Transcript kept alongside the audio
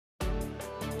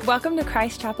Welcome to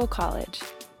Christ Chapel College,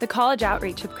 the college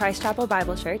outreach of Christ Chapel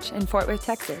Bible Church in Fort Worth,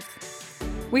 Texas.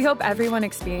 We hope everyone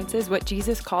experiences what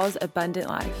Jesus calls abundant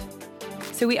life.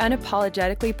 So we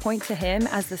unapologetically point to Him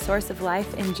as the source of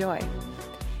life and joy.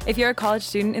 If you're a college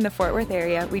student in the Fort Worth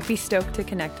area, we'd be stoked to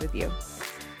connect with you.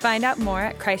 Find out more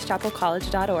at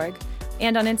christchapelcollege.org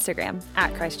and on Instagram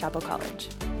at Christ Chapel College.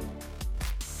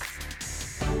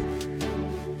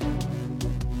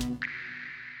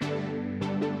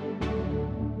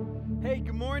 Hey,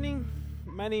 good morning.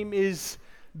 My name is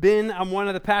Ben. I'm one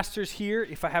of the pastors here.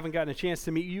 If I haven't gotten a chance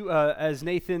to meet you, as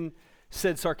Nathan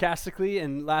said sarcastically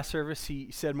in last service,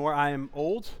 he said more, I am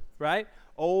old, right?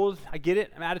 Old, I get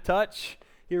it. I'm out of touch,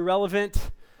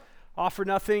 irrelevant, offer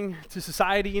nothing to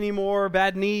society anymore,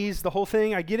 bad knees, the whole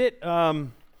thing. I get it.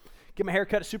 Get my hair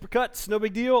cut at Supercuts, no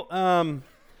big deal.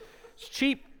 It's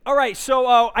cheap. All right,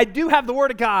 so I do have the Word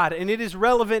of God, and it is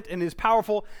relevant and is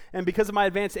powerful, and because of my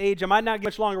advanced age, I might not get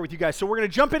much longer with you guys. So we're going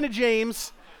to jump into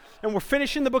James, and we're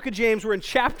finishing the book of James. We're in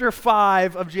chapter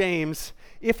 5 of James.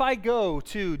 If I go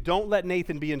to, don't let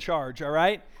Nathan be in charge, all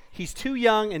right? He's too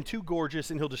young and too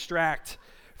gorgeous, and he'll distract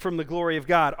from the glory of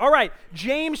God. All right,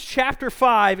 James chapter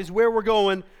 5 is where we're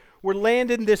going. We're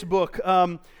landing this book.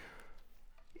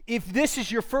 If this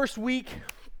is your first week,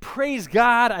 praise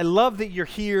God. I love that you're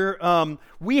here.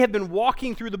 We have been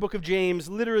walking through the book of James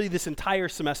literally this entire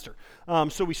semester.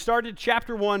 So we started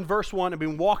chapter 1, verse 1, and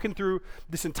been walking through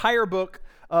this entire book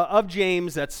of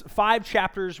James. That's 5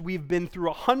 chapters. We've been through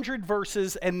 100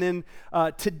 verses, and then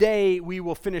today we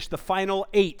will finish the final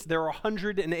 8. There are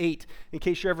 108. In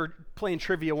case you're ever playing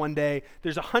trivia one day,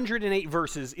 there's 108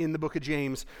 verses in the book of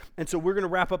James, and so we're going to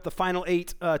wrap up the final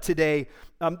 8 today.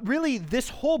 Really, this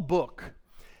whole book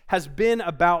has been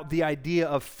about the idea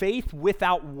of faith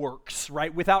without works,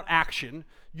 right? Without action.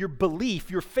 Your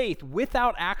belief, your faith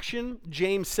without action,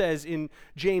 James says in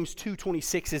James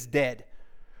 2:26 is dead,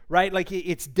 right? Like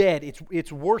it's dead,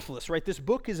 it's worthless, right? This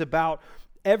book is about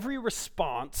every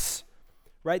response,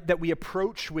 right, that we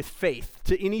approach with faith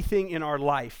to anything in our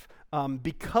life.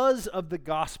 Because of the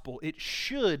gospel, it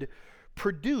should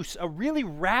produce a really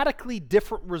radically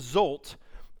different result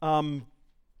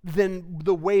than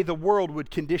the way the world would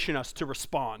condition us to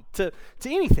respond to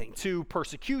anything, to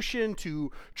persecution,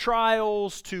 to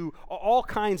trials, to all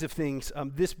kinds of things.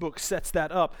 This book sets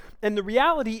that up. And the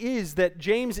reality is that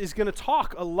James is going to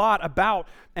talk a lot about,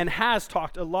 and has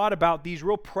talked a lot about, these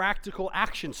real practical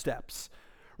action steps,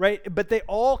 right? But they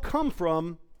all come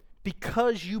from,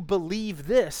 because you believe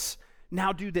this,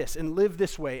 now do this and live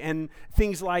this way. And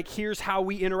things like, here's how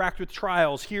we interact with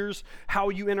trials. Here's how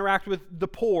you interact with the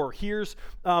poor. Here's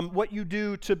what you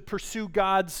do to pursue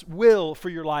God's will for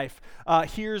your life.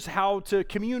 Here's how to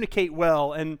communicate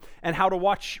well and how to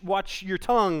watch your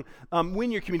tongue when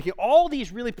you're communicating. All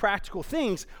these really practical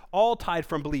things, all tied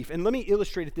from belief. And let me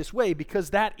illustrate it this way, because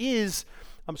that is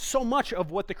so much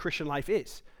of what the Christian life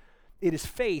is. It is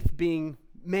faith being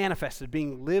manifested,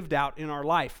 being lived out in our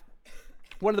life.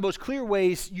 One of the most clear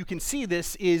ways you can see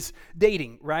this is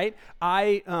dating, right?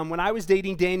 When I was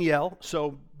dating Danielle,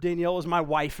 so Danielle is my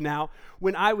wife now,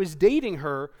 when I was dating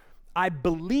her, I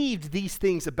believed these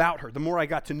things about her. The more I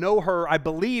got to know her, I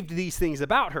believed these things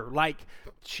about her, like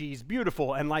she's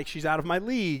beautiful and like she's out of my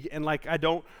league and like I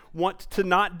don't want to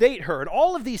not date her and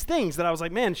all of these things that I was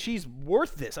like, man, she's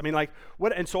worth this. I mean, like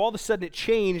what? And so all of a sudden it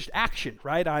changed action,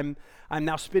 right? I'm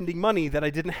now spending money that I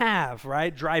didn't have,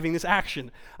 right? Driving this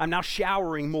action. I'm now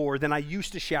showering more than I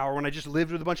used to shower when I just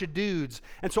lived with a bunch of dudes.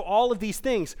 And so all of these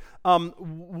things.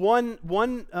 One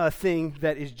thing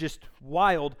that is just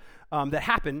wild that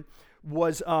happened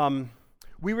was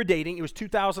we were dating. It was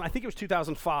 2000. I think it was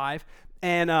 2005,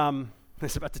 and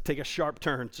it's about to take a sharp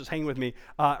turn. Just hang with me.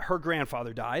 Her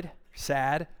grandfather died.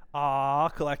 Sad.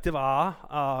 Collective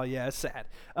yeah, it's sad.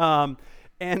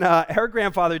 And her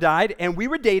grandfather died, and we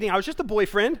were dating. I was just a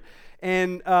boyfriend,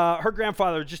 and her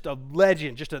grandfather, just a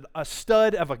legend, just a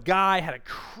stud of a guy, had a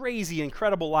crazy,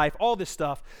 incredible life, all this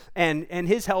stuff, and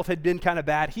his health had been kind of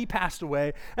bad. He passed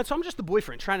away, and so I'm just a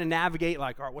boyfriend trying to navigate,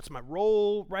 like, all right, what's my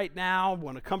role right now?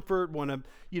 Want to comfort, want to,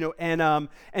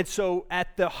 and so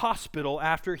at the hospital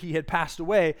after he had passed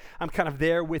away, I'm kind of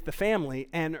there with the family,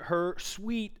 and her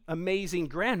sweet, amazing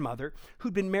grandmother,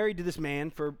 who'd been married to this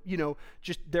man for,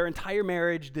 just their entire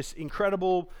marriage, this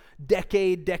incredible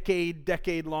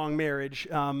decade-long marriage,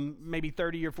 maybe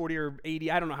 30 or 40 or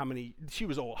 80, I don't know how many, she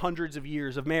was old, hundreds of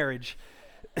years of marriage.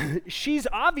 She's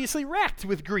obviously wrecked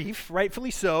with grief,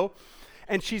 rightfully so,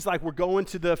 And she's like, we're going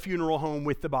to the funeral home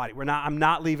with the body. I'm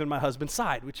not leaving my husband's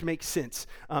side, which makes sense.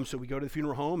 So we go to the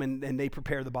funeral home and they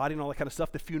prepare the body and all that kind of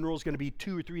stuff. The funeral is going to be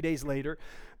 2 or 3 days later.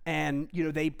 And,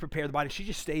 they prepare the body. She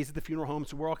just stays at the funeral home,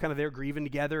 so we're all kind of there grieving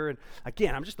together. And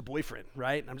again, I'm just the boyfriend,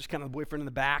 right? I'm just kind of the boyfriend in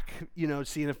the back,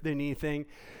 seeing if they need anything.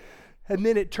 And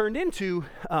then it turned into,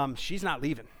 she's not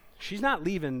leaving. She's not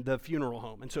leaving the funeral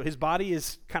home. And so his body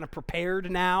is kind of prepared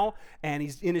now, and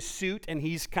he's in his suit, and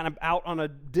he's kind of out on a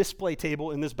display table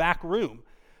in this back room,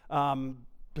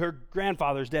 her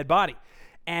grandfather's dead body.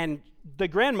 And the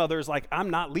grandmother is like, I'm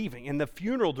not leaving. And the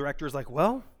funeral director is like,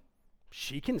 well,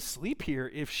 she can sleep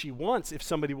here if she wants, if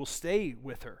somebody will stay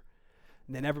with her.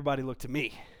 And then everybody looked at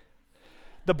me,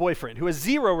 the boyfriend, who has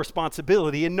zero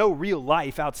responsibility and no real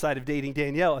life outside of dating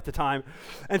Danielle at the time.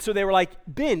 And so they were like,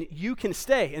 Ben, you can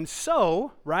stay. And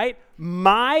so, right,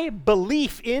 my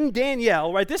belief in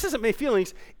Danielle, right, this isn't my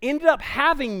feelings, ended up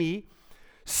having me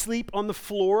sleep on the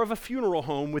floor of a funeral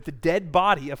home with the dead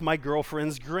body of my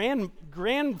girlfriend's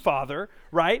grandfather,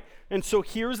 right? And so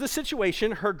here's the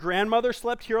situation. Her grandmother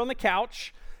slept here on the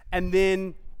couch, and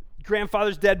then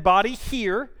grandfather's dead body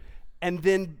here, and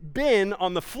then Ben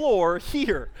on the floor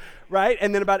here, right?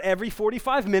 And then about every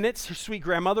 45 minutes, her sweet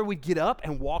grandmother would get up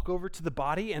and walk over to the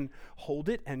body and hold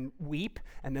it and weep,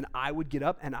 and then I would get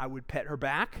up and I would pet her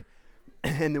back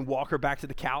and then walk her back to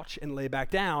the couch and lay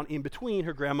back down in between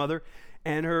her grandmother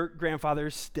and her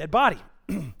grandfather's dead body.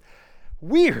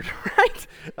 Weird,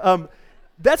 right?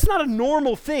 That's not a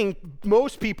normal thing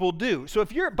most people do. So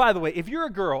if you're a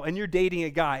girl and you're dating a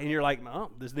guy and you're like,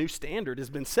 oh, this new standard has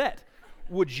been set,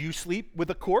 would you sleep with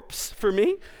a corpse for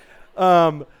me?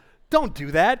 Don't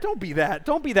do that. Don't be that.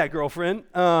 Don't be that girlfriend.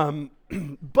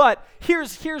 But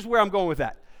here's where I'm going with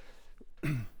that.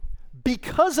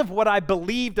 Because of what I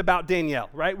believed about Danielle,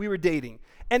 right? We were dating.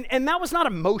 And that was not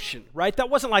emotion, right? That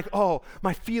wasn't like, oh,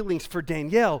 my feelings for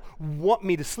Danielle want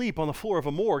me to sleep on the floor of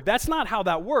a morgue. That's not how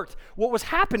that worked. What was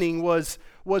happening was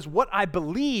what I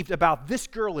believed about this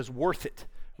girl is worth it,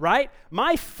 right?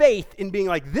 My faith in being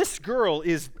like, this girl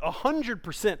is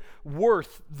 100%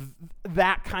 worth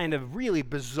that kind of really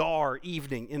bizarre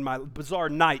evening in my bizarre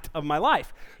night of my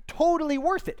life. Totally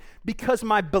worth it, because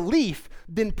my belief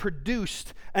then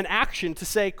produced an action to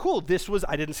say, cool,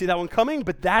 I didn't see that one coming,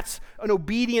 but that's an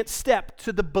obedient step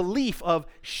to the belief of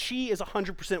she is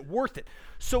 100% worth it.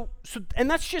 So,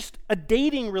 and that's just a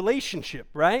dating relationship,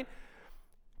 right?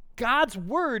 God's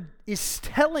word is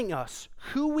telling us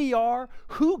who we are,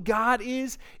 who God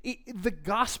is, the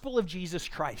gospel of Jesus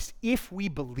Christ, if we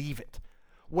believe it.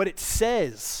 What it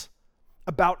says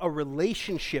about a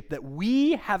relationship that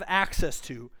we have access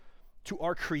to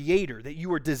our Creator, that you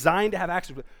were designed to have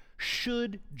access to,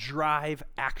 should drive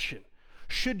action,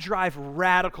 should drive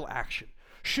radical action,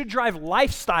 should drive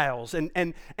lifestyles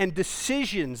and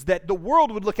decisions that the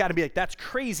world would look at and be like, that's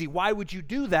crazy, why would you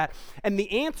do that? And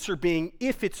the answer being,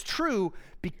 if it's true,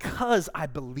 because I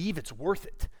believe it's worth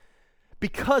it,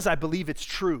 because I believe it's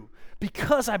true,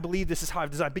 because I believe this is how I've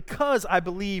designed, because I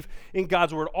believe in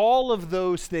God's word. All of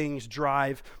those things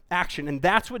drive action, and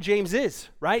that's what James is,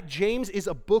 right? James is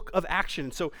a book of action.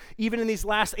 So even in these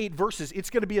last 8 verses, it's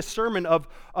going to be a sermon of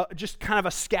just kind of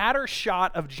a scatter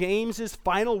shot of James's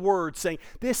final words saying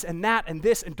this and that and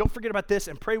this, and don't forget about this,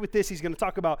 and pray with this. He's going to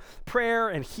talk about prayer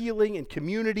and healing and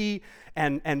community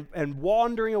and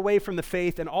wandering away from the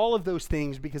faith and all of those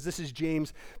things, because this is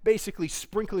James basically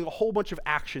sprinkling a whole bunch of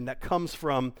action that comes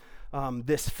from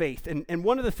this faith. And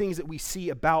one of the things that we see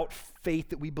about faith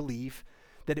that we believe,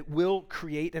 that it will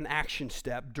create an action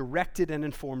step directed and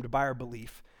informed by our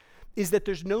belief, is that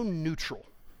there's no neutral,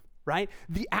 right?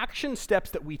 The action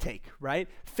steps that we take, right?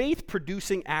 Faith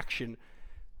producing action,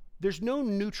 there's no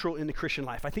neutral in the Christian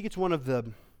life. I think it's one of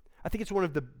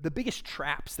the biggest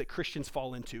traps that Christians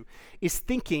fall into, is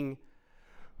thinking,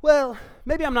 well,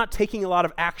 maybe I'm not taking a lot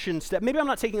of action steps, maybe I'm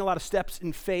not taking a lot of steps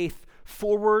in faith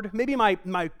forward. Maybe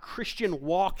my Christian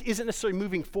walk isn't necessarily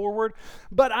moving forward,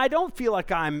 but I don't feel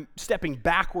like I'm stepping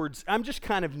backwards. I'm just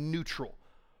kind of neutral.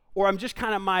 Or I'm just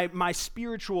kind of, my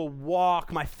spiritual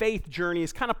walk, my faith journey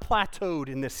is kind of plateaued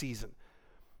in this season.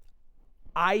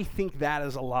 I think that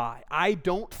is a lie. I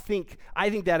think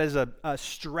that is a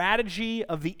strategy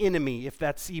of the enemy, if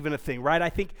that's even a thing, right? I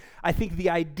think the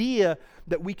idea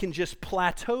that we can just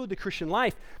plateau the Christian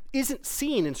life isn't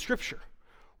seen in Scripture.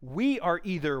 We are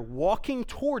either walking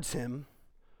towards him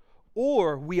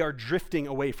or we are drifting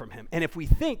away from him. And if we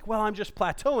think, well, I'm just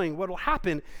plateauing, what will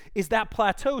happen is that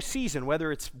plateau season,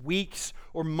 whether it's weeks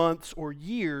or months or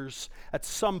years, at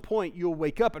some point you'll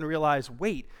wake up and realize,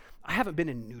 wait, I haven't been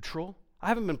in neutral. I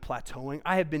haven't been plateauing.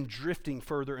 I have been drifting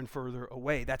further and further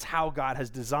away. That's how God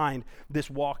has designed this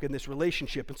walk and this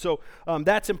relationship. And so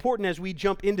that's important as we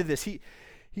jump into this.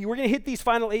 We're going to hit these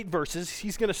final 8 verses.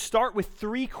 He's going to start with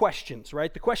 3 questions,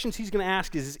 right? The questions he's going to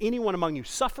ask is anyone among you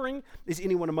suffering? Is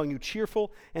anyone among you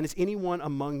cheerful? And is anyone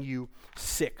among you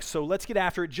sick? So let's get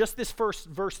after it. Just this first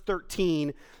verse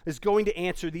 13 is going to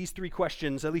answer these 3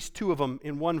 questions, at least 2 of them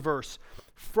in one verse,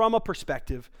 from a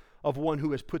perspective of one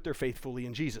who has put their faith fully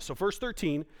in Jesus. So verse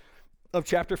 13 of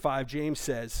chapter 5, James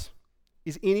says,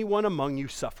 is anyone among you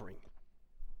suffering?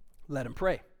 Let him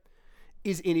pray.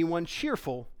 Is anyone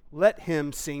cheerful? Let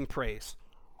him sing praise.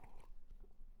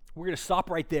 We're going to stop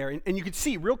right there. And you can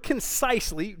see real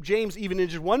concisely, James, even in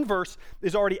just one verse,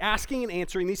 is already asking and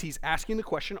answering these. He's asking the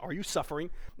question, are you suffering?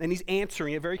 And he's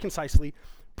answering it very concisely,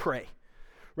 pray.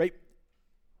 Right?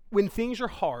 When things are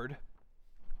hard,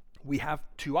 we have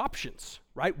 2 options,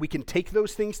 right? We can take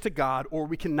those things to God or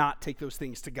we cannot take those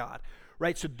things to God,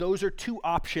 right? So those are 2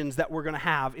 options that we're going to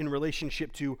have in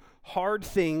relationship to hard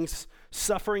things,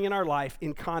 suffering in our life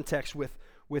in context with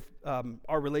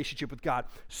our relationship with God.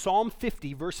 Psalm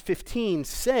 50, verse 15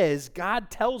 says,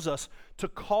 God tells us to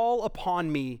call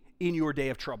upon me in your day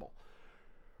of trouble.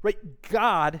 Right?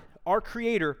 God, our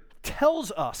Creator,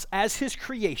 tells us as His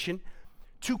creation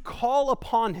to call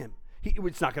upon Him.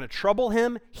 It's not going to trouble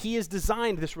Him. He has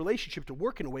designed this relationship to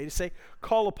work in a way to say,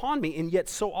 call upon me. And yet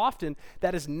so often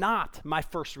that is not my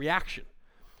first reaction.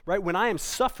 Right? When I am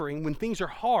suffering, when things are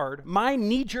hard, my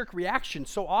knee-jerk reaction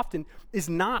so often is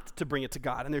not to bring it to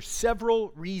God. And there's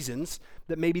several reasons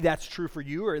that maybe that's true for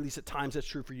you, or at least at times that's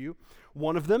true for you.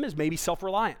 One of them is maybe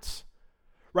self-reliance.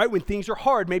 Right? When things are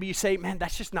hard, maybe you say, man,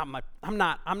 that's just not I'm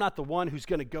not the one who's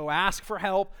going to go ask for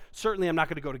help. Certainly I'm not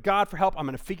going to go to God for help. I'm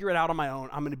going to figure it out on my own.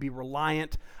 I'm going to be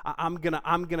reliant. I'm going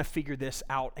to figure this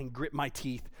out and grit my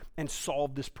teeth and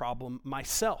solve this problem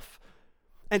myself.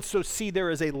 And so see, there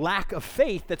is a lack of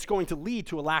faith that's going to lead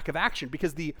to a lack of action,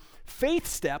 because the faith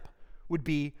step would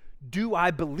be, do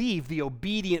I believe the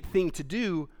obedient thing to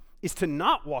do is to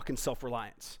not walk in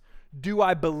self-reliance? Do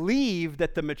I believe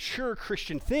that the mature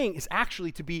Christian thing is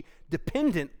actually to be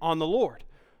dependent on the Lord?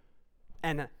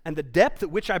 And the depth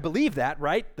at which I believe that,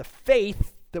 right, the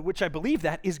faith at which I believe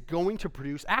that is going to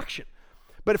produce action.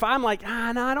 But if I'm like, no,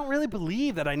 I don't really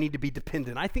believe that I need to be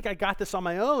dependent. I think I got this on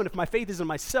my own. If my faith is in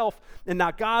myself and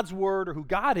not God's word or who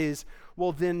God is,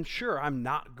 well then sure, I'm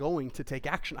not going to take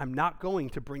action. I'm not going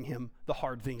to bring Him the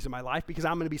hard things in my life because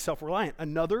I'm going to be self-reliant.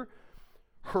 Another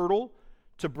hurdle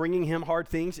to bringing Him hard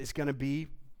things is going to be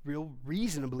real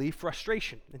reasonably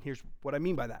frustration. And here's what I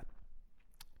mean by that.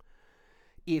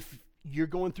 If you're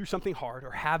going through something hard or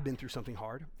have been through something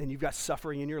hard and you've got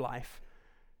suffering in your life,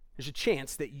 there's a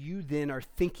chance that you then are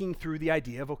thinking through the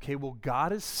idea of, okay, well,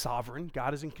 God is sovereign,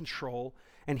 God is in control,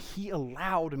 and He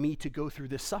allowed me to go through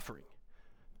this suffering.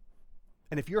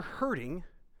 And if you're hurting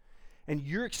and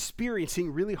you're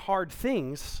experiencing really hard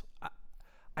things,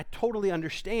 I totally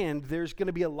understand there's going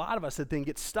to be a lot of us that then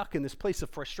get stuck in this place of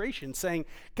frustration saying,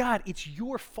 God, it's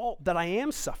your fault that I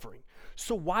am suffering.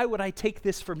 So why would I take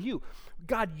this from you?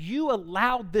 God, you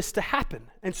allowed this to happen.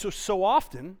 And so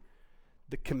often,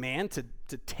 the command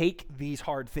to take these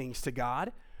hard things to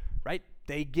God, right?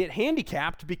 They get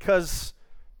handicapped because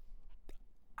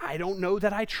I don't know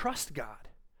that I trust God.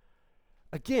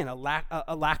 Again, a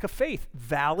lack of faith.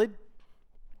 Valid,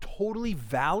 totally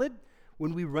valid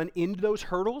when we run into those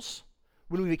hurdles,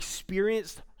 when we've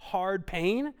experienced hard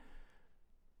pain.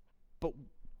 But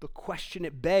the question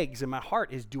it begs in my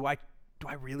heart is, do I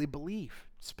really believe?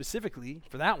 Specifically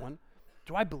for that one,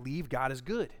 do I believe God is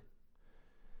good?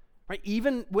 Right?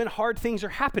 Even when hard things are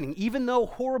happening, even though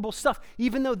horrible stuff,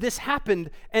 even though this happened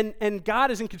and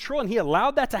God is in control and He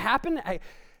allowed that to happen,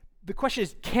 the question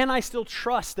is, can I still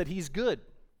trust that He's good?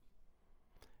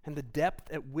 And the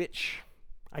depth at which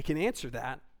I can answer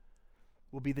that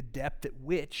will be the depth at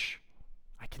which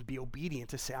I can be obedient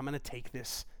to say, I'm going to take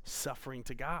this suffering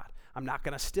to God. I'm not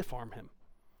going to stiff arm Him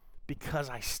because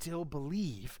I still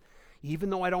believe, even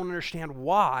though I don't understand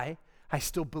why, I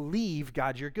still believe,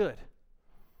 God, you're good.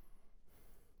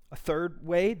 A third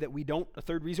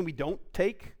reason we don't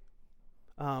take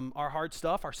our hard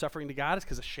stuff, our suffering to God, is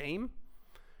because of shame,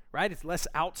 right? It's less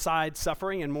outside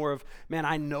suffering and more of, man,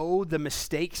 I know the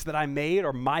mistakes that I made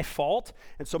are my fault,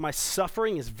 and so my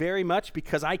suffering is very much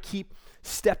because I keep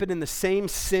stepping in the same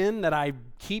sin that I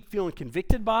keep feeling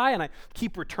convicted by, and I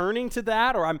keep returning to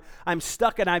that, or I'm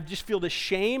stuck and I just feel this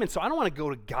shame, and so I don't want to go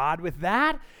to God with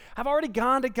that. I've already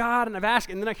gone to God and I've asked,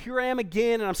 and then here I am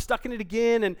again and I'm stuck in it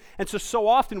again. And so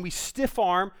often we stiff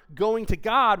arm going to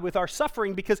God with our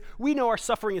suffering because we know our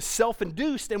suffering is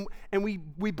self-induced, and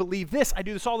we believe this. I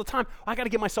do this all the time. I got to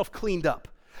get myself cleaned up.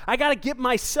 I got to get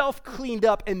myself cleaned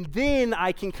up, and then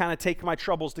I can kind of take my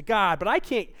troubles to God. But I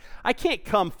can't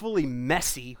come fully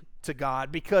messy to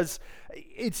God because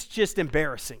it's just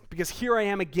embarrassing. Because here I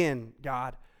am again,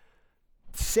 God.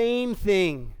 Same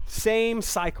thing, same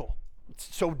cycle.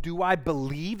 So do I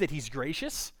believe that he's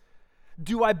gracious?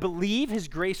 Do I believe his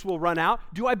grace will run out?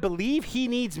 Do I believe he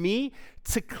needs me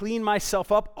to clean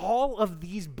myself up? All of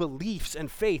these beliefs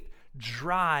and faith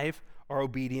drive our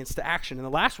obedience to action. And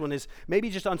the last one is maybe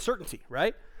just uncertainty,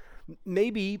 right?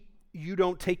 Maybe you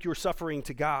don't take your suffering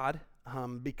to God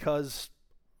because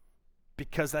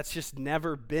that's just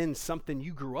never been something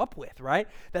you grew up with, right?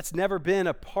 That's never been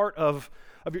a part of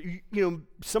your,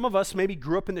 some of us maybe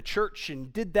grew up in the church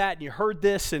and did that and you heard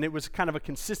this and it was kind of a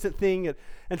consistent thing.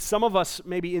 And some of us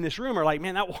maybe in this room are like,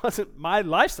 man, that wasn't my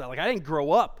lifestyle. Like I didn't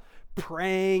grow up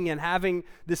praying and having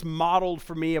this modeled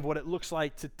for me of what it looks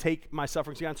like to take my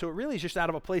suffering to God. So it really is just out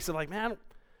of a place of like, man,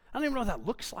 I don't even know what that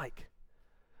looks like.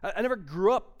 I never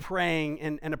grew up praying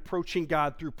and approaching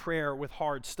God through prayer with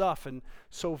hard stuff. And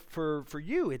so for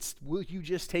you, it's will you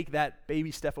just take that baby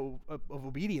step of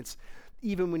obedience,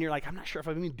 even when you're like, I'm not sure if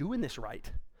I'm even doing this right?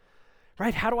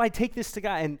 How do I take this to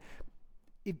God? And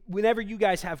whenever you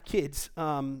guys have kids,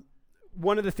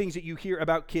 one of the things that you hear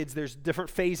about kids, there's different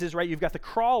phases, right? You've got the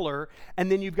crawler, and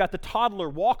then you've got the toddler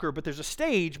walker, but there's a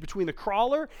stage between the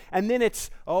crawler, and then it's,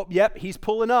 oh, yep, he's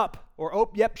pulling up, or, oh,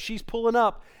 yep, she's pulling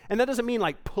up. And that doesn't mean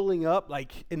like pulling up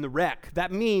like in the wreck.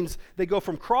 That means they go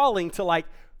from crawling to like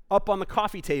up on the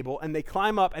coffee table, and they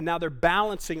climb up, and now they're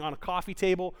balancing on a coffee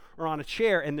table or on a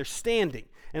chair, and they're standing.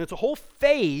 And it's a whole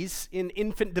phase in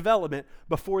infant development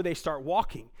before they start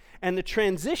walking. And the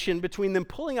transition between them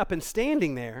pulling up and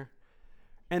standing there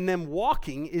and them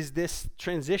walking is this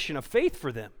transition of faith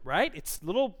for them, right? It's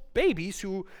little babies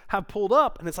who have pulled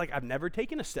up, and it's like, I've never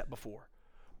taken a step before,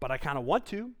 but I kind of want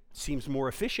to. Seems more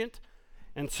efficient.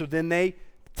 And so then they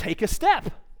take a step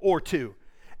or two,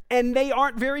 and they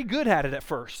aren't very good at it at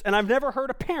first. And I've never heard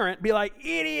a parent be like,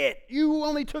 idiot, you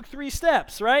only took 3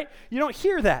 steps, right? You don't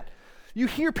hear that. You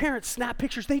hear parents snap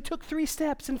pictures. They took 3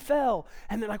 steps and fell,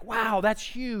 and they're like, wow, that's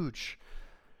huge.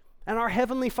 And our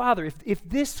Heavenly Father, if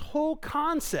this whole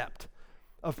concept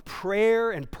of prayer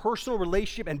and personal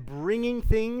relationship and bringing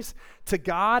things to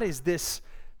God is this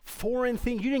foreign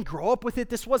thing, you didn't grow up with it,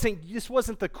 this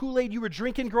wasn't the Kool-Aid you were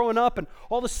drinking growing up, and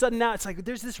all of a sudden now it's like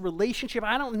there's this relationship,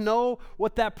 I don't know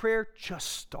what that prayer,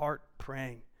 just start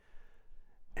praying.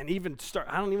 And I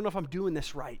don't even know if I'm doing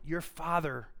this right. Your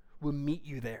Father will meet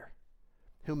you there.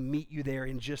 He'll meet you there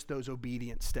in just those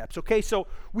obedient steps. Okay, so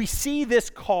we see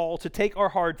this call to take our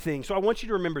hard things. So I want you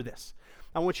to remember this.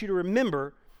 I want you to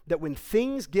remember that when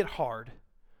things get hard,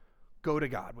 go to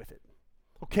God with it.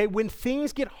 Okay, when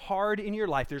things get hard in your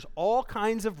life, there's all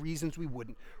kinds of reasons we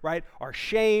wouldn't, right? Our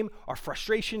shame, our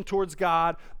frustration towards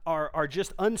God, our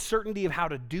just uncertainty of how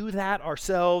to do that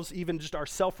ourselves, even just our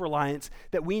self-reliance,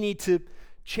 that we need to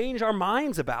change our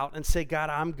minds about and say, God,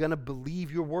 I'm going to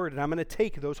believe your word, and I'm going to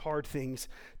take those hard things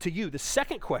to you. The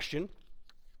second question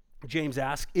James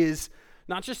asks is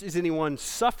not just, is anyone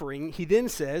suffering? He then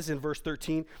says in verse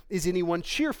 13, is anyone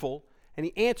cheerful? And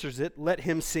he answers it, let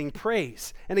him sing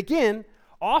praise. And again,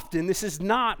 often this is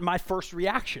not my first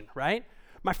reaction, right?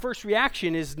 My first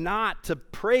reaction is not to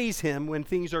praise him when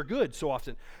things are good so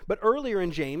often. But earlier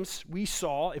in James, we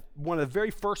saw, one of the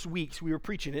very first weeks we were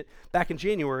preaching it back in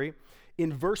January,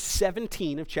 in verse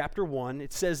 17 of chapter 1,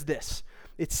 it says this.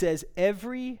 It says,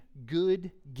 every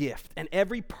good gift and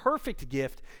every perfect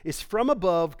gift is from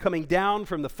above, coming down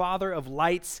from the Father of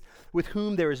lights, with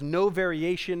whom there is no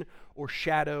variation or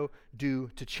shadow due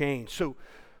to change. So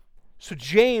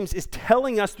James is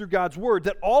telling us through God's word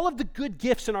that all of the good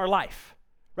gifts in our life,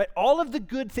 right? All of the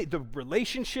good things, the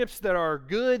relationships that are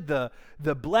good, the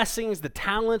blessings, the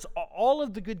talents, all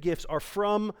of the good gifts are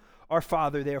from our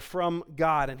Father. They're from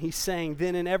God. And he's saying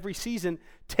then in every season,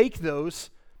 take those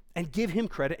and give him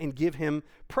credit and give him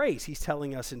praise. He's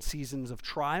telling us in seasons of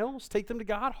trials, take them to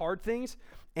God, hard things,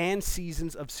 and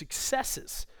seasons of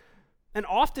successes. And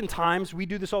oftentimes, we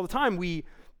do this all the time.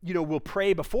 We'll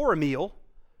pray before a meal,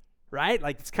 right?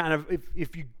 Like it's kind of,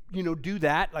 if you do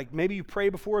that, like maybe you pray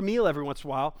before a meal every once in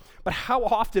a while, but how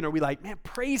often are we like, man,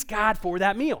 praise God for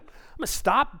that meal. I'm going to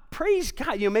stop, praise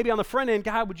God. Maybe on the front end,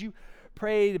 God, would you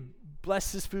pray to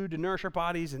bless this food to nourish our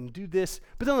bodies and do this.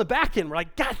 But then on the back end, we're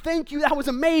like, God, thank you. That was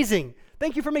amazing.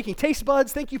 Thank you for making taste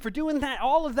buds. Thank you for doing that.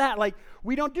 All of that. Like,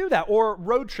 we don't do that. Or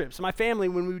road trips. My family,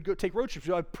 when we would go take road trips,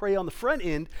 I'd pray on the front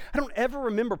end. I don't ever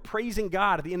remember praising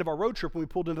God at the end of our road trip when we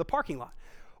pulled into the parking lot.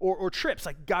 Or trips,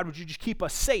 like, God, would you just keep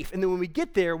us safe? And then when we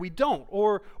get there, we don't.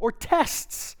 Or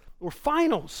tests, or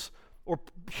finals, or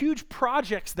huge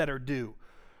projects that are due.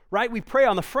 Right? We pray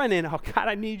on the front end, oh, God,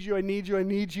 I need you, I need you, I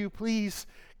need you. Please,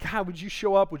 God, would you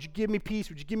show up? Would you give me peace?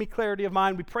 Would you give me clarity of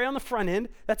mind? We pray on the front end.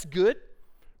 That's good,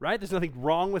 right? There's nothing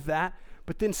wrong with that.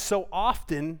 But then so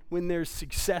often when there's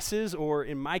successes, or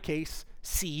in my case,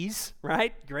 C's,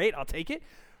 right? Great, I'll take it,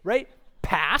 right?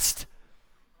 Past.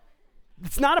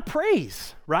 It's not a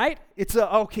praise, right? It's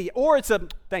a, okay, or it's a,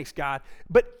 thanks God.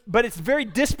 But it's very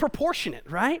disproportionate,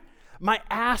 right? My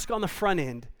ask on the front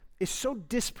end is so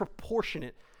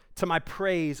disproportionate to my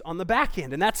praise on the back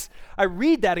end. And I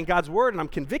read that in God's word and I'm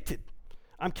convicted.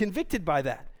 I'm convicted by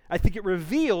that. I think it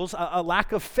reveals a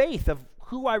lack of faith of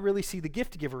who I really see the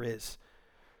gift giver is.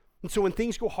 And so when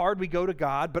things go hard, we go to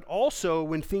God, but also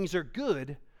when things are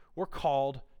good, we're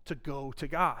called to go to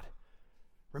God.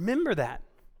 Remember that.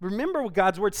 Remember what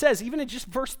God's word says, even in just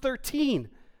verse 13.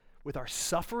 With our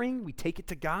suffering, we take it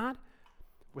to God.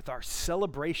 With our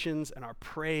celebrations and our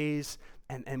praise,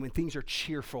 and when things are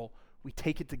cheerful, we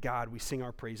take it to God. We sing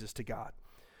our praises to God.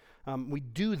 We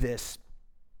do this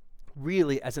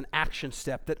really as an action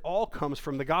step that all comes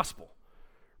from the gospel,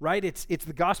 right? It's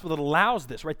the gospel that allows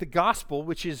this, right? The gospel,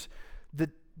 which is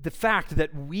the fact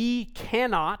that we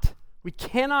cannot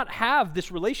have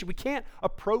this relationship. We can't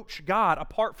approach God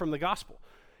apart from the gospel.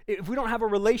 If we don't have a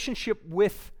relationship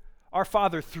with our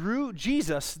Father through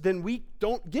Jesus, then we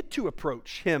don't get to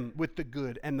approach him with the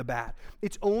good and the bad.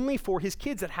 It's only for his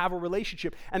kids that have a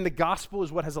relationship, and the gospel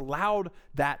is what has allowed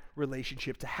that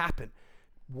relationship to happen.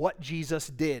 What Jesus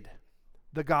did,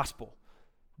 the gospel,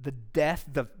 the death,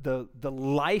 the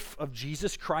life of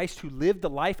Jesus Christ, who lived the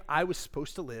life I was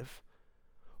supposed to live,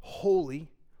 holy,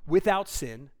 without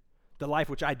sin, the life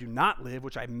which I do not live,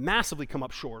 which I massively come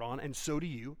up short on, and so do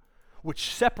you,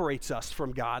 which separates us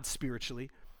from God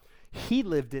spiritually. He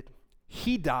lived it.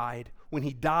 He died. When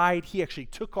he died, he actually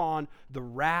took on the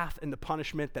wrath and the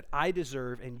punishment that I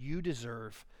deserve and you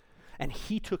deserve. And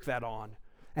he took that on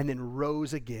and then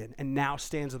rose again and now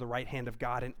stands at the right hand of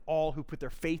God. And all who put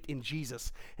their faith in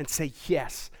Jesus and say,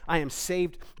 yes, I am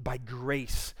saved by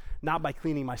grace, not by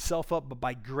cleaning myself up, but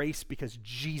by grace, because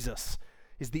Jesus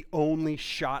is the only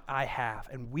shot I have.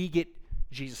 And we get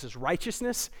Jesus'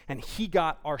 righteousness, and he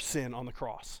got our sin on the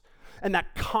cross. And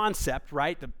that concept,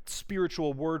 right, the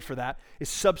spiritual word for that is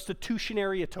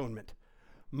substitutionary atonement.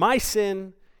 My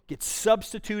sin gets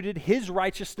substituted, his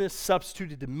righteousness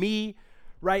substituted to me,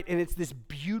 right? And it's this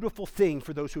beautiful thing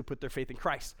for those who put their faith in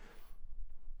Christ.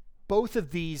 Both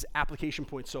of these application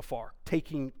points so far,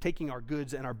 taking our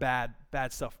goods and our bad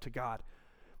stuff to God,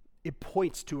 it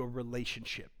points to a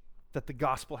relationship that the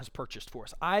gospel has purchased for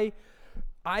us.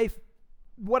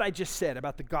 What I just said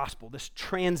about the gospel, this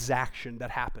transaction that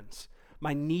happens,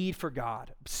 my need for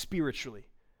God spiritually,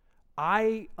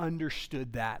 I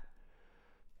understood that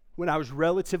when I was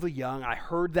relatively young. I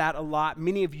heard that a lot.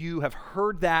 Many of you have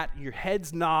heard that. Your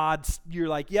heads nod. You're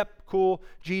like, yep, cool,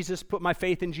 Jesus, put my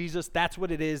faith in Jesus. That's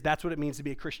what it is. That's what it means to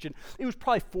be a Christian. It was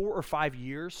probably 4 or 5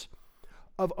 years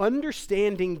of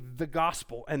understanding the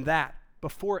gospel and that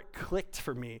before it clicked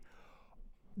for me.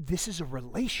 This is a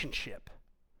relationship.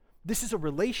 This is a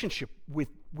relationship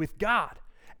with God.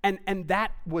 And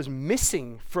that was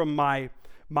missing from my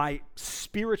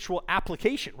spiritual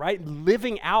application, right?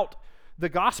 Living out the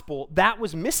gospel, that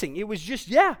was missing. It was just,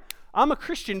 yeah, I'm a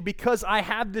Christian because I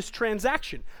have this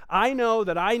transaction. I know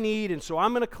that I need, and so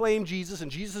I'm going to claim Jesus,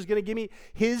 and Jesus is going to give me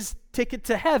his ticket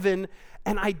to heaven,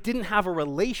 and I didn't have a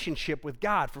relationship with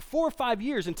God for 4 or 5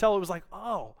 years until it was like,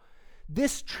 oh,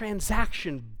 this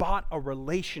transaction bought a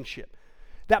relationship.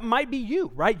 That might be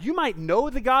you, right? You might know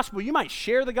the gospel. You might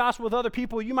share the gospel with other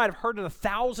people. You might have heard it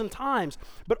 1,000 times.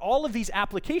 But all of these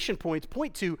application points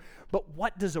point to, but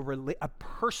what does a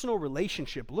personal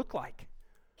relationship look like?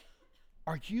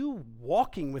 Are you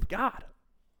walking with God?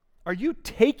 Are you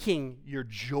taking your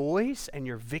joys and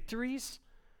your victories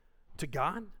to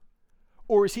God?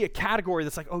 Or is he a category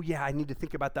that's like, oh yeah, I need to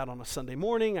think about that on a Sunday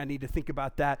morning. I need to think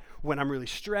about that when I'm really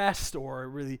stressed or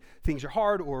really things are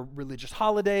hard or religious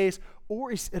holidays?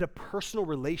 Or is it a personal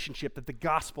relationship that the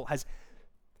gospel has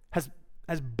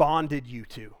bonded you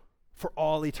to for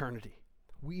all eternity?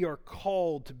 We are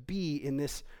called to be in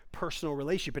this personal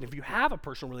relationship. And if you have a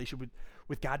personal relationship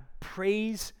with God,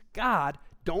 praise God,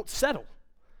 don't settle,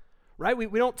 right? We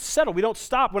don't settle. We don't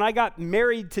stop. When I got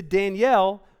married to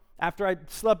Danielle, after I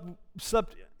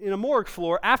slept in a morgue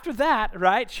floor, after that,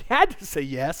 right, she had to say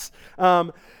yes.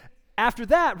 After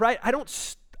that, right,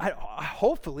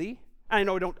 hopefully, I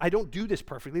know I don't do this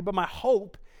perfectly, but my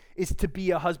hope is to be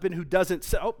a husband who doesn't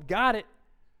say, oh, got it,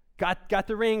 got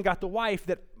the ring, got the wife,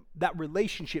 that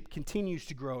relationship continues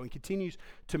to grow and continues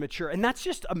to mature. And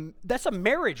that's a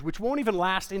marriage which won't even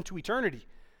last into eternity.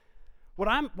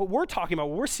 What we're talking about,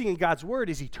 what we're seeing in God's word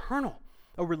is eternal.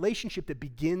 a relationship that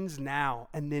begins now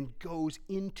and then goes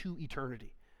into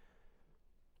eternity.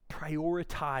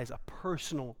 Prioritize a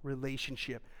personal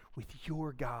relationship with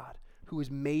your God who has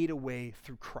made a way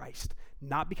through Christ.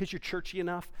 Not because you're churchy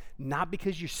enough, not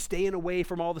because you're staying away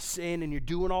from all the sin and you're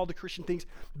doing all the Christian things,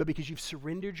 but because you've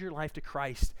surrendered your life to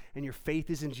Christ and your faith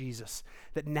is in Jesus,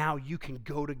 that now you can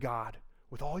go to God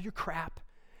with all your crap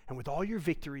and with all your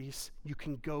victories. You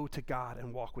can go to God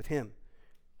and walk with him.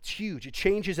 It's huge. It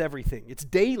changes everything. It's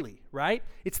daily, right?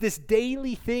 It's this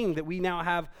daily thing that we now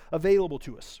have available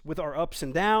to us with our ups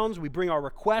and downs. We bring our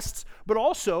requests, but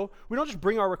also, we don't just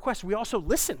bring our requests, we also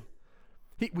listen.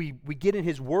 We get in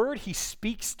his word. He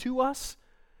speaks to us,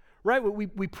 right?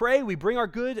 We pray, we bring our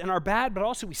good and our bad, but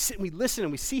also we sit and we listen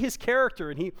and we see his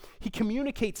character, and he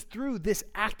communicates through this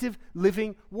active,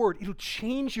 living word. It'll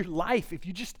change your life if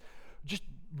you just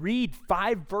read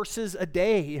 5 verses a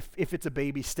day if it's a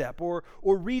baby step, or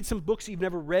read some books you've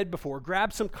never read before,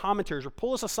 grab some commentaries, or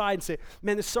pull us aside and say,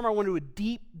 man, this summer I want to do a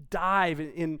deep dive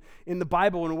in the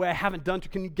Bible in a way I haven't done.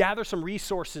 Can you gather some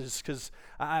resources? Because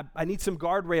I need some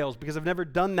guardrails because I've never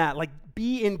done that. Like,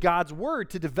 be in God's word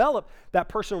to develop that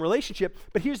personal relationship.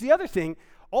 But here's the other thing,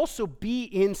 also be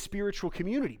in spiritual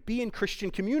community, be in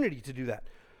Christian community to do that.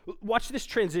 Watch this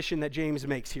transition that James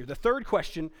makes here. The third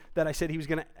question that I said he was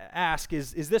going to ask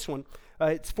is this one.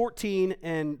 It's 14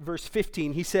 and verse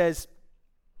 15. He says,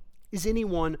 is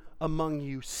anyone among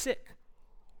you sick?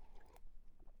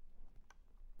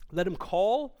 Let him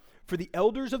call for the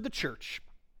elders of the church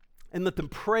and let them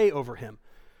pray over him,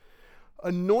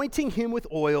 anointing him with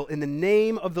oil in the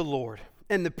name of the Lord.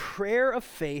 And the prayer of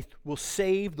faith will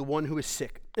save the one who is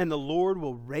sick, and the Lord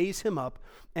will raise him up,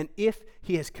 and if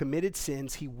he has committed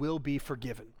sins, he will be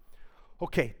forgiven.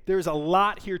 Okay, there's a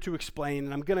lot here to explain,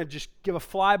 and I'm going to just give a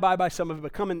flyby by some of it,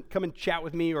 but come and chat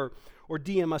with me or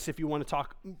DM us if you want to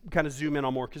talk, kind of zoom in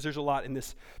on more, because there's a lot in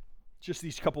this, just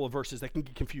these couple of verses that can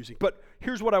get confusing. But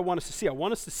here's what I want us to see. I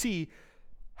want us to see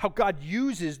how God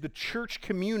uses the church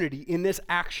community in this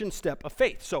action step of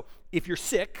faith. So if you're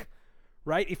sick,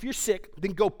 right? If you're sick,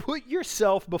 then go put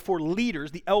yourself before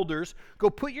leaders, the elders. Go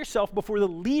put yourself before the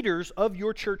leaders of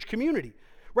your church community,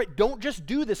 right? Don't just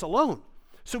do this alone.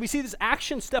 So we see this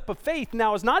action step of faith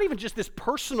now is not even just this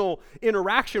personal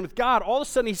interaction with God. All of a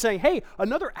sudden he's saying, hey,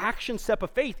 another action step of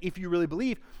faith, if you really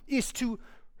believe, is to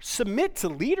submit to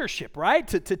leadership, right?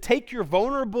 To take your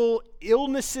vulnerable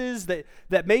illnesses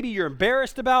that maybe you're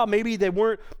embarrassed about, maybe they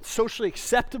weren't socially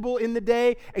acceptable in the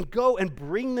day, and go and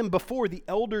bring them before the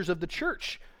elders of the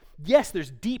church. Yes,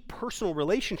 there's deep personal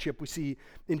relationship we see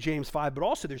in James 5, but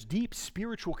also there's deep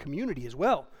spiritual community as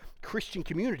well, Christian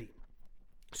community.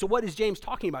 So what is James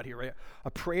talking about here, right? A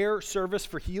prayer service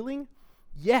for healing?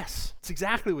 Yes, it's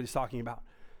exactly what he's talking about.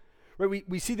 Right,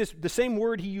 we see this, the same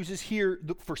word he uses here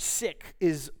for sick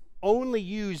is only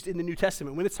used in the New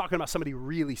Testament when it's talking about somebody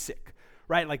really sick,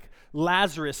 right? Like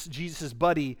Lazarus, Jesus'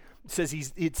 buddy,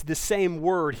 says it's the same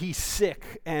word, he's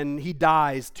sick, and he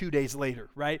dies 2 days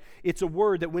later, right? It's a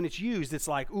word that when it's used, it's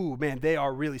like, ooh, man, they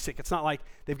are really sick. It's not like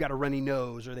they've got a runny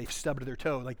nose or they've stubbed their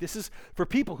toe. Like, this is for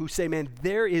people who say, man,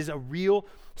 there is a real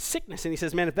sickness. And he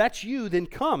says, man, if that's you, then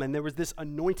come. And there was this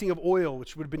anointing of oil,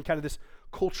 which would have been kind of this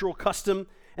cultural custom.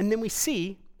 And then we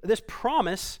see this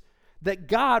promise that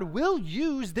God will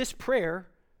use this prayer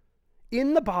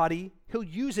in the body. He'll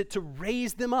use it to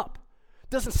raise them up. It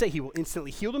doesn't say he will instantly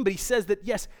heal them, but he says that,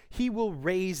 yes, he will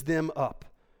raise them up.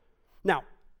 Now,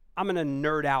 I'm going to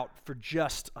nerd out for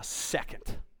just a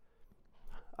second.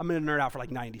 I'm going to nerd out for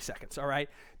like 90 seconds, all right?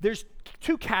 There's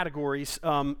 2 categories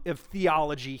of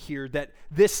theology here that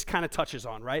this kind of touches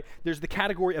on, right? There's the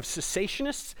category of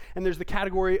cessationists, and there's the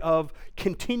category of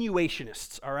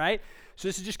continuationists, all right? So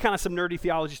this is just kind of some nerdy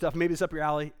theology stuff. Maybe it's up your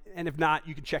alley, and if not,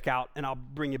 you can check out, and I'll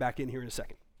bring you back in here in a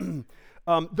second.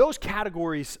 Those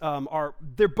categories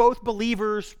they're both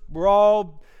believers. We're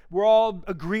all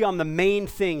agree on the main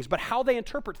things, but how they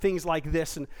interpret things like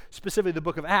this, and specifically the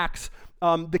book of Acts,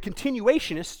 the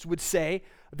continuationists would say,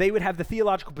 they would have the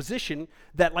theological position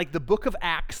that, like the book of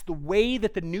Acts, the way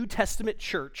that the New Testament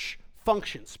church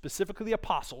functions, specifically the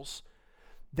apostles,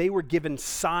 they were given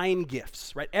sign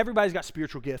gifts, right? Everybody's got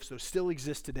spiritual gifts. Those still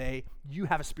exist today. You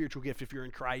have a spiritual gift if you're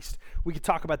in Christ. We could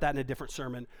talk about that in a different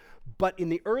sermon. But in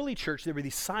the early church, there were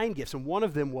these sign gifts, and one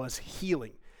of them was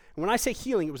healing. And when I say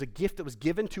healing, it was a gift that was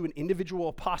given to an individual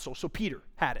apostle. So Peter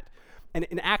had it. And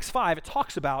in Acts 5, it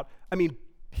talks about,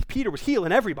 Peter was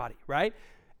healing everybody, right?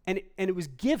 And it was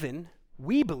given,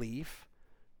 we believe,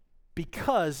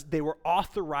 because they were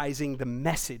authorizing the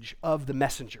message of the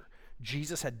messenger.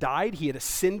 Jesus had died, he had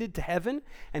ascended to heaven,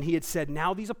 and he had said,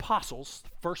 now these apostles,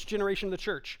 first generation of the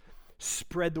church,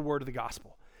 spread the word of the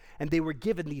gospel. and they were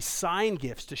given these sign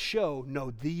gifts to show, no,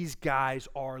 these guys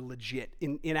are legit.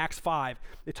 In Acts 5,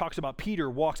 it talks about Peter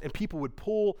walks, and people would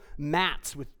pull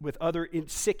mats with other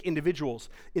sick individuals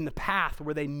in the path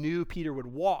where they knew Peter would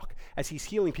walk as he's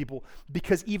healing people,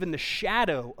 because even the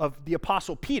shadow of the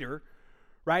apostle Peter,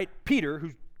 right? Peter,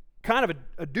 who's kind of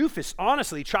a doofus,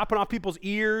 honestly, chopping off people's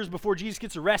ears before Jesus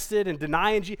gets arrested and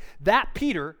denying Jesus, that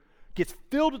Peter gets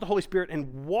filled with the Holy Spirit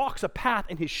and walks a path,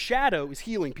 and his shadow is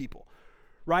healing people,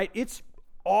 right? It's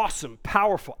awesome,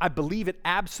 powerful. I believe it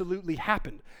absolutely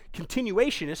happened.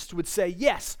 Continuationists would say,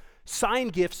 yes, sign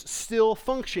gifts still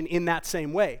function in that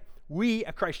same way. We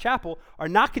at Christ Chapel are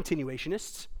not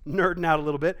continuationists, nerding out a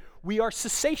little bit. We are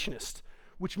cessationists,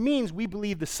 which means we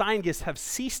believe the sign gifts have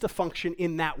ceased to function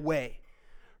in that way,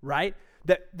 right?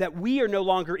 That we are no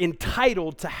longer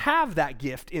entitled to have that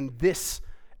gift in this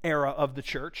era of the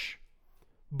church,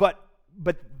 but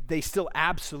they still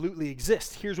absolutely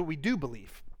exist. Here's what we do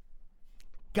believe.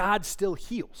 God still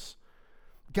heals.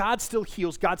 God still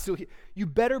heals. God still heals. You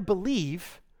better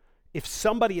believe if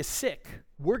somebody is sick,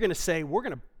 we're going to say, we're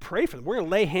going to pray for them. We're going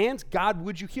to lay hands. God,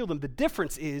 would you heal them? The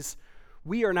difference is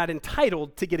we are not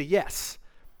entitled to get a yes.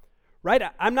 Right?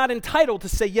 I'm not entitled to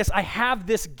say, yes, I have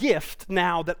this gift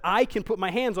now that I can put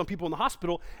my hands on people in the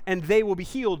hospital and they will be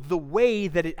healed the way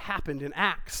that it happened in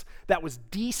Acts. That was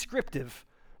descriptive,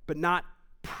 but not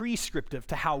prescriptive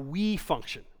to how we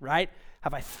function, right?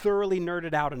 Have I thoroughly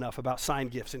nerded out enough about sign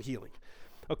gifts and healing?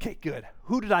 Okay, good.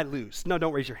 Who did I lose? No,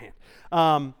 don't raise your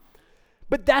hand.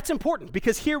 But that's important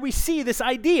because here we see this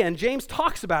idea, and James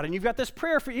talks about it, and you've got this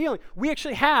prayer for healing. We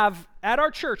actually have, at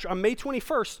our church on May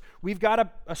 21st, we've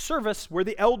got a service where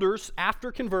the elders,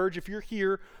 after Converge, if you're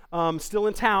here still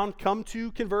in town, come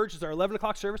to Converge. It's our 11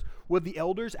 o'clock service with the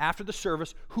elders after the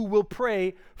service who will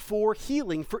pray for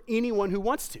healing for anyone who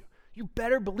wants to. You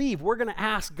better believe we're going to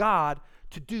ask God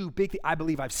to do big things. I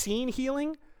believe I've seen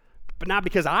healing, but not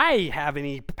because I have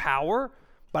any power,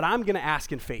 but I'm going to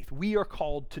ask in faith. We are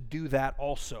called to do that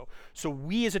also. So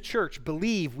we as a church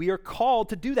believe we are called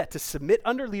to do that, to submit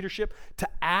under leadership, to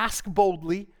ask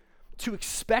boldly, to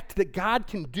expect that God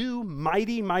can do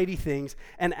mighty, mighty things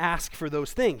and ask for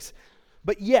those things.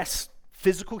 But yes,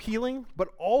 physical healing, but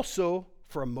also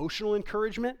for emotional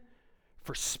encouragement,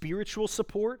 for spiritual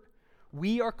support.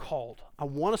 We are called, I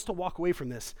want us to walk away from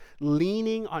this,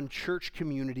 leaning on church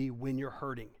community when you're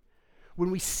hurting.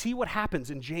 When we see what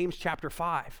happens in James chapter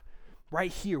 5,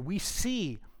 right here, we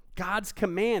see God's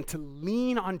command to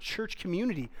lean on church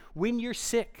community when you're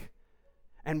sick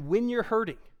and when you're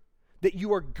hurting, that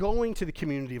you are going to the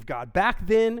community of God. Back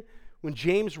then, when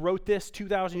James wrote this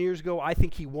 2,000 years ago, I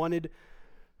think he wanted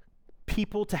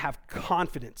people to have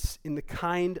confidence in the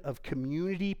kind of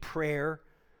community prayer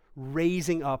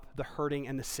raising up the hurting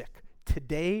and the sick.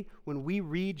 Today, when we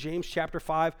read James chapter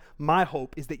 5, my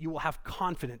hope is that you will have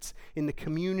confidence in the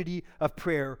community of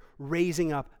prayer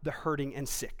raising up the hurting and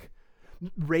sick,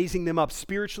 raising them up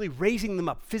spiritually, raising them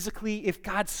up physically, if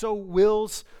God so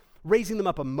wills, raising them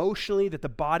up emotionally, that the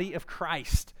body of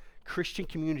Christ, Christian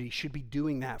community, should be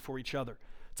doing that for each other.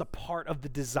 It's a part of the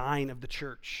design of the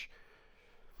church.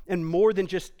 And more than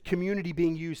just community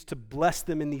being used to bless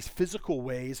them in these physical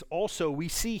ways, also we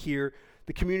see here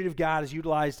the community of God is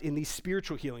utilized in these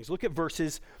spiritual healings. Look at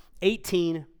verses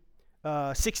 16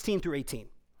 through 18.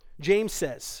 James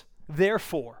says,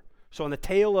 therefore, so on the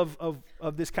tail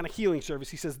of this kind of healing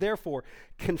service, he says, therefore,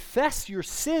 confess your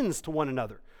sins to one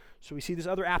another. So we see this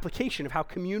other application of how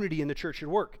community in the church should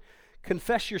work.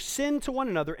 Confess your sin to one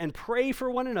another and pray for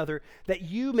one another that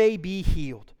you may be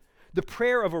healed. The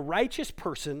prayer of a righteous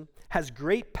person has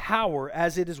great power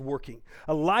as it is working.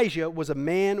 Elijah was a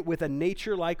man with a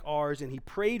nature like ours, and he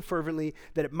prayed fervently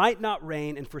that it might not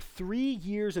rain, and for 3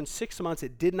 years and 6 months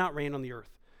it did not rain on the earth.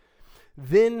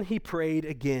 Then he prayed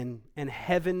again, and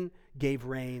heaven gave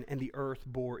rain, and the earth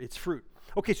bore its fruit.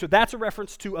 Okay, so that's a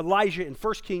reference to Elijah in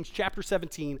 1 Kings chapter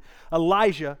 17.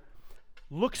 Elijah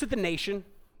looks at the nation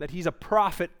that he's a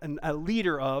prophet and a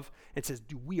leader of and says,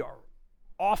 dude, we are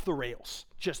off the rails,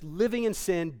 just living in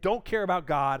sin, don't care about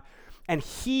God. And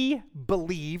he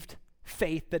believed,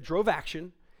 faith that drove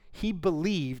action, he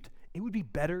believed it would be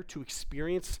better to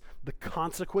experience the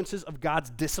consequences of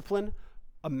God's discipline,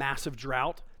 a massive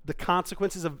drought, the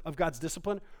consequences of God's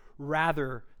discipline,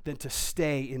 rather than to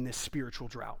stay in this spiritual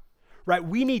drought. Right?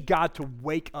 We need God to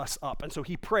wake us up. And so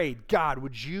he prayed, God,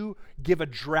 would you give a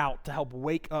drought to help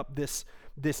wake up this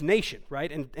nation,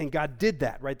 right? And God did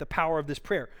that, right? The power of this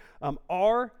prayer.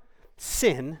 Our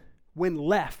sin, when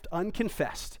left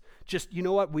unconfessed, just, you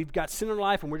know what, we've got sin in our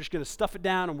life and we're just going to stuff it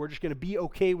down and we're just going to be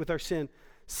okay with our sin.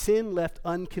 Sin left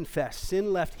unconfessed,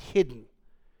 sin left hidden,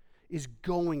 is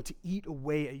going to eat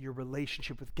away at your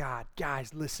relationship with God.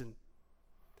 Guys, listen.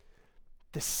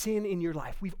 The sin in your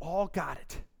life, we've all got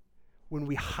it. When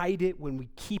we hide it, when we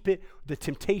keep it, the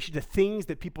temptation, the things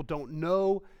that people don't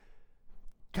know,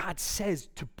 God says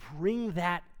to bring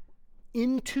that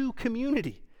into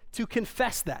community, to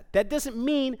confess that. That doesn't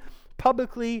mean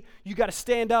publicly you got to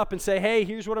stand up and say, hey,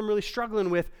 here's what I'm really struggling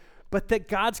with, but that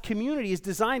God's community is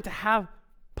designed to have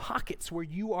pockets where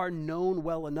you are known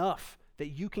well enough that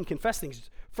you can confess things.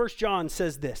 1 John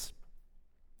says this.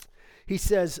 He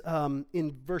says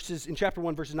in chapter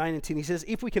 1, verses 9 and 10, he says,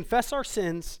 if we confess our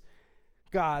sins,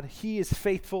 God, he is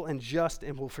faithful and just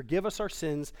and will forgive us our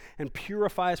sins and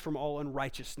purify us from all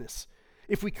unrighteousness.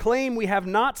 If we claim we have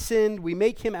not sinned, we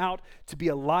make him out to be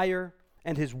a liar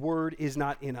and his word is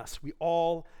not in us. We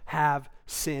all have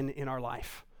sin in our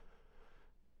life.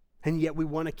 And yet we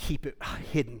want to keep it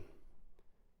hidden.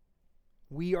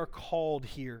 We are called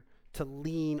here to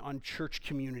lean on church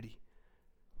community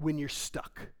when you're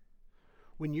stuck.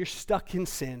 When you're stuck in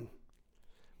sin,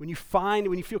 when you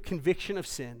feel conviction of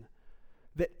sin,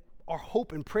 that our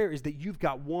hope and prayer is that you've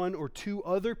got one or two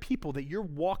other people that you're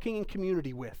walking in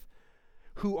community with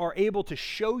who are able to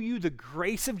show you the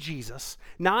grace of Jesus,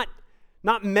 not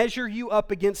measure you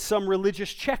up against some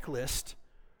religious checklist,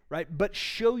 right? But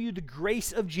show you the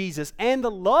grace of Jesus and the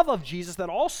love of Jesus that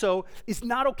also is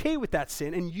not okay with that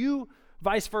sin, and you,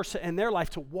 vice versa, in their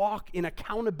life to walk in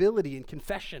accountability and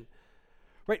confession.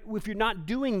 Right? If you're not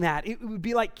doing that, it would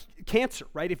be like cancer,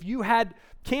 right? If you had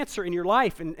cancer in your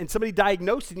life and somebody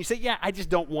diagnosed it and you say, yeah, I just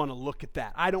don't want to look at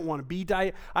that. I don't want to be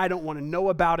I don't want to know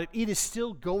about it. It is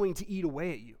still going to eat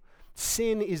away at you.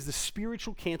 Sin is the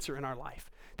spiritual cancer in our life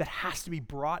that has to be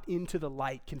brought into the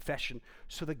light, confession,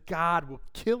 so that God will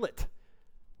kill it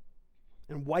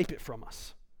and wipe it from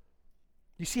us.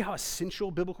 You see how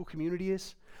essential biblical community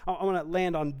is? I want to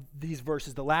land on these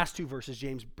verses, the last two verses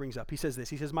James brings up. He says this,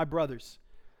 he says, my brothers,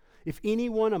 if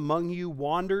anyone among you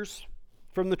wanders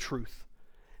from the truth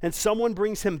and someone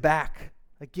brings him back,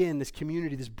 again, this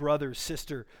community, this brother,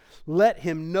 sister, let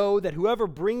him know that whoever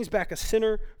brings back a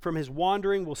sinner from his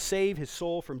wandering will save his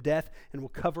soul from death and will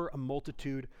cover a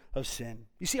multitude of sin.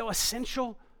 You see how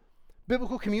essential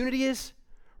biblical community is?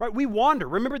 Right? We wander.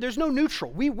 Remember, there's no neutral.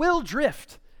 We will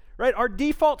drift. Right? Our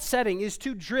default setting is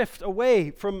to drift away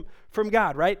from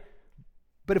God, right?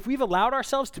 But if we've allowed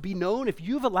ourselves to be known, if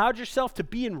you've allowed yourself to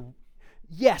be in,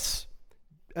 yes,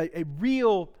 a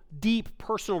real deep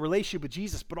personal relationship with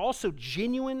Jesus, but also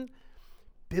genuine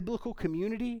biblical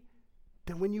community,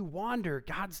 then when you wander,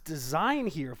 God's design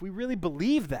here, if we really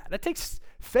believe that takes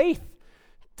faith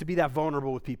to be that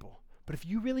vulnerable with people. But if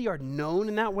you really are known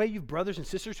in that way, you have brothers and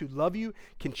sisters who love you,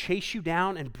 can chase you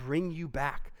down and bring you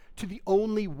back to the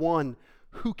only one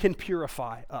who can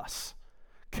purify us,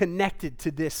 connected to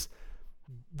this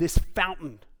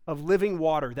fountain of living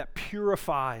water that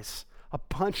purifies a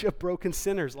bunch of broken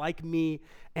sinners like me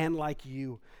and like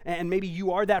you. And maybe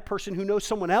you are that person who knows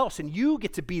someone else, and you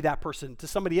get to be that person to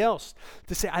somebody else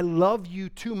to say, I love you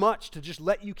too much to just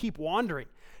let you keep wandering.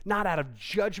 Not out of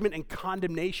judgment and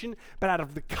condemnation, but out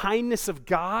of the kindness of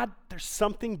God. There's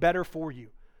something better for you.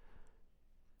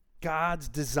 God's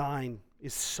design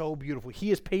is so beautiful. He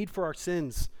has paid for our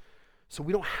sins, so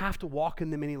we don't have to walk in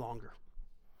them any longer.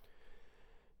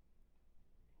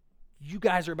 You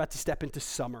guys are about to step into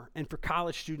summer, and for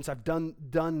college students, I've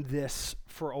done this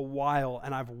for a while,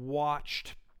 and I've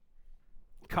watched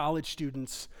college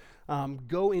students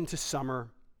go into summer,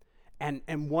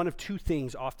 and one of two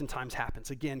things oftentimes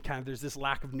happens. Again, kind of there's this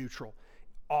lack of neutral.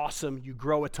 Awesome, you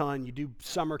grow a ton, you do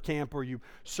summer camp or you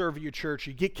serve at your church,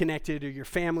 you get connected, or your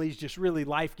family's just really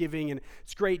life-giving and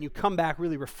it's great, and you come back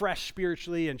really refreshed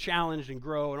spiritually and challenged and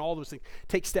grow and all those things,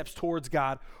 take steps towards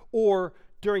God. Or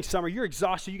during summer, you're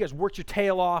exhausted, you guys worked your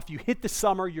tail off, you hit the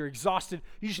summer, you're exhausted,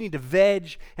 you just need to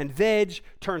veg, and veg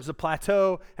turns to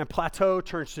plateau, and plateau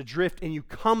turns to drift, and you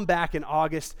come back in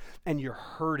August and you're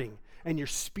hurting, and you're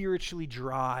spiritually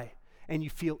dry, and you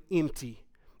feel empty.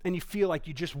 And you feel like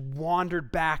you just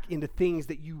wandered back into things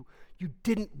that you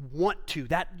didn't want to.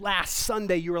 That last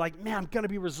Sunday, you were like, man, I'm going to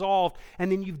be resolved.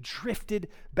 And then you've drifted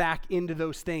back into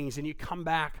those things, and you come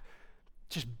back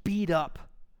just beat up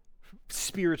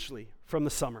spiritually from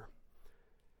the summer.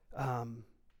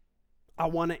 I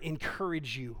want to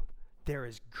encourage you. There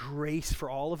is grace for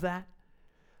all of that.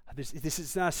 This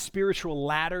is not a spiritual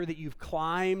ladder that you've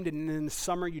climbed, and in the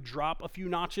summer you drop a few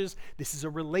notches. This is a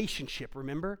relationship,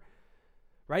 remember?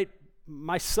 Right?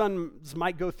 My sons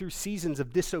might go through seasons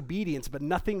of disobedience, but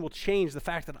nothing will change the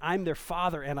fact that I'm their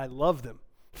father and I love them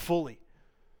fully.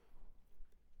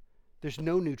 There's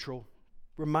no neutral.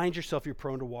 remind yourself you're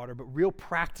prone to water, but real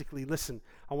practically, listen,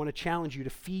 I want to challenge you to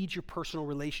feed your personal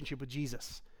relationship with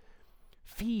Jesus.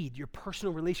 Feed your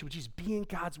personal relationship with Jesus. Be in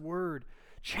God's word.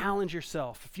 Challenge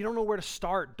yourself. If you don't know where to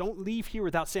start, don't leave here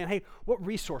without saying, hey, what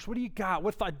resource? What do you got?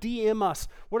 What thought? DM us.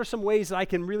 What are some ways that I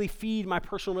can really feed my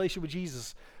personal relationship with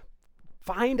Jesus?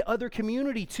 Find other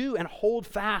community too and hold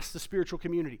fast to spiritual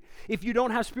community. If you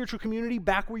don't have spiritual community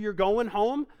back where you're going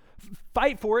home,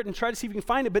 fight for it and try to see if you can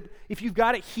find it. But if you've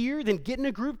got it here, then get in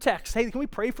a group text. Hey, can we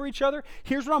pray for each other?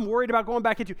 Here's what I'm worried about going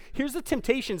back into. Here's the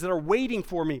temptations that are waiting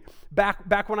for me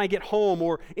back when I get home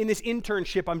or in this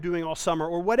internship I'm doing all summer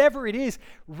or whatever it is.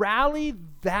 Rally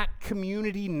that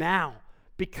community now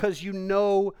because you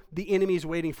know the enemy is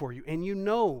waiting for you. And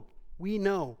we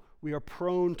know we are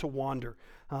prone to wander.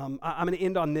 I'm going to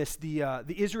end on this. The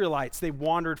Israelites, they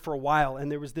wandered for a while, and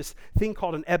there was this thing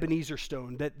called an Ebenezer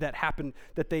stone that happened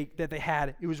that they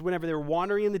had. It was whenever they were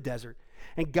wandering in the desert,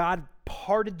 and God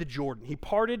parted the Jordan. He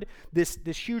parted this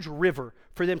huge river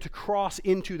for them to cross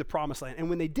into the promised land. And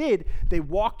when they did, they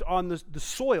walked on the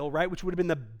soil, right, which would have been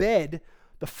the bed,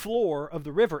 the floor of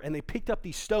the river, and they picked up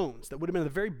these stones that would have been at the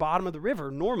very bottom of the river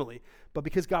normally, but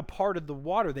because God parted the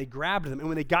water, they grabbed them. And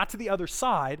when they got to the other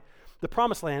side, the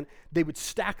promised land, they would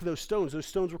stack those stones. Those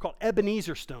stones were called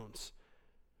Ebenezer stones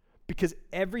because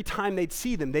every time they'd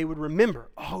see them, they would remember,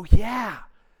 oh yeah,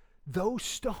 those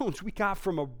stones we got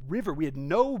from a river we had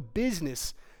no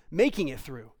business making it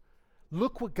through.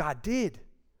 Look what God did.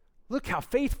 Look how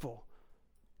faithful.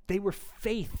 They were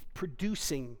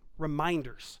faith-producing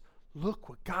reminders. Look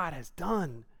what God has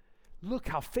done. Look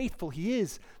how faithful he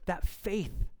is. That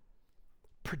faith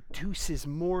produces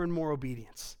more and more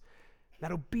obedience.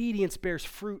 That obedience bears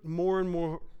fruit, more and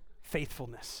more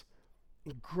faithfulness.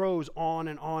 It grows on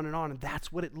and on and on, and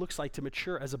that's what it looks like to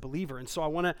mature as a believer. And so I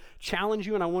want to challenge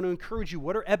you and I want to encourage you.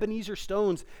 What are Ebenezer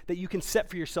stones that you can set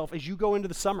for yourself as you go into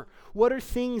the summer? What are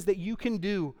things that you can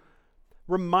do,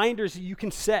 reminders that you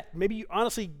can set? Maybe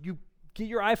you get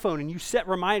your iPhone and you set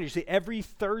reminders. Say, every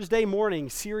Thursday morning,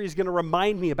 Siri is going to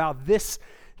remind me about this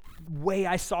way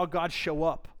I saw God show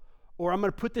up. Or I'm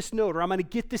going to put this note, or I'm going to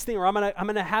get this thing, or I'm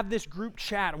going to have this group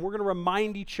chat, and we're going to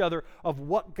remind each other of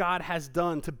what God has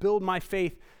done to build my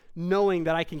faith, knowing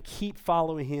that I can keep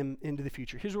following him into the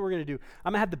future. Here's what we're going to do.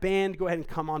 I'm going to have the band go ahead and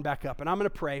come on back up, and I'm going to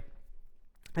pray,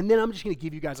 and then I'm just going to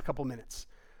give you guys a couple minutes.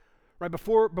 Right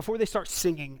before they start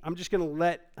singing, I'm just going to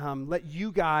let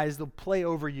you guys, they'll play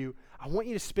over you. I want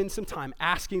you to spend some time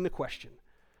asking the question,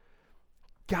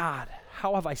 God,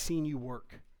 how have I seen you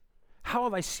work? How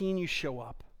have I seen you show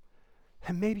up?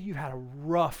 And maybe you had a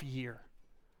rough year.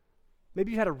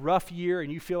 Maybe you had a rough year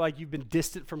and you feel like you've been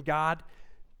distant from God.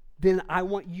 Then I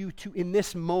want you to, in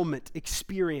this moment,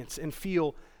 experience and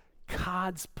feel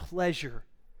God's pleasure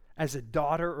as a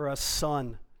daughter or a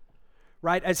son,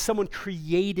 right? As someone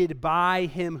created by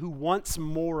him who wants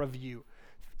more of you.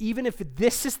 Even if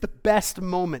this is the best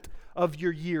moment of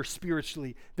your year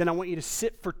spiritually, then I want you to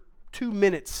sit for 2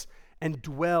 minutes and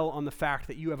dwell on the fact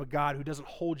that you have a God who doesn't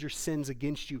hold your sins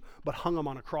against you, but hung them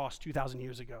on a cross 2,000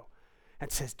 years ago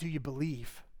and says, do you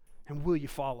believe and will you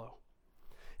follow?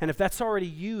 And if that's already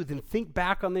you, then think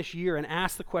back on this year and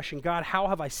ask the question, God, how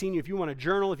have I seen you? If you want to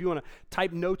journal, if you want to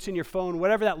type notes in your phone,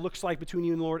 whatever that looks like between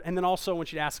you and the Lord. And then also I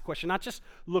want you to ask the question, not just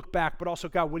look back, but also,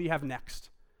 God, what do you have next?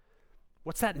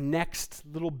 What's that next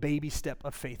little baby step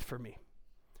of faith for me?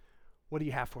 What do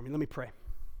you have for me? Let me pray.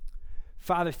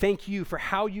 Father, thank you for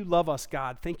how you love us,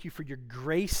 God. Thank you for your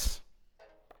grace.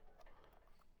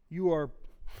 You are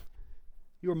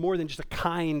more than just a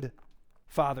kind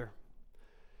Father.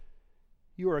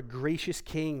 You are a gracious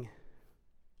King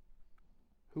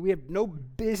who we have no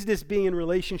business being in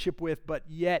relationship with, but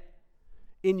yet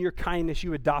in your kindness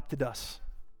you adopted us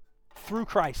through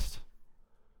Christ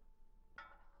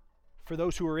for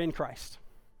those who are in Christ.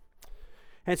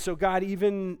 And so, God,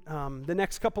 even the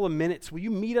next couple of minutes, will you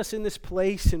meet us in this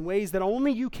place in ways that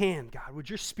only you can, God?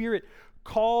 Would your Spirit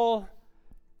call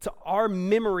to our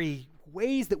memory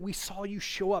ways that we saw you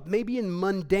show up, maybe in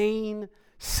mundane,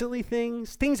 silly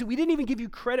things that we didn't even give you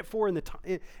credit for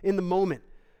in the moment.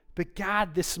 But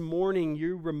God, this morning,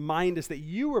 you remind us that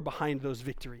you were behind those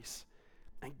victories.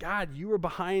 And God, you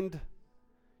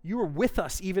were with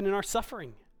us even in our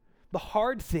suffering. The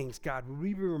hard things, God, would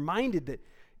we be reminded that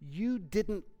you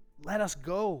didn't let us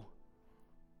go.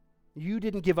 You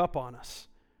didn't give up on us.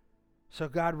 So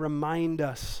God, remind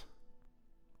us.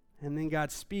 And then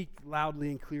God, speak loudly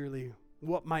and clearly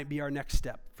what might be our next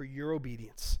step for your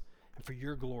obedience and for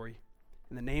your glory.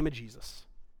 In the name of Jesus,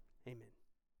 amen.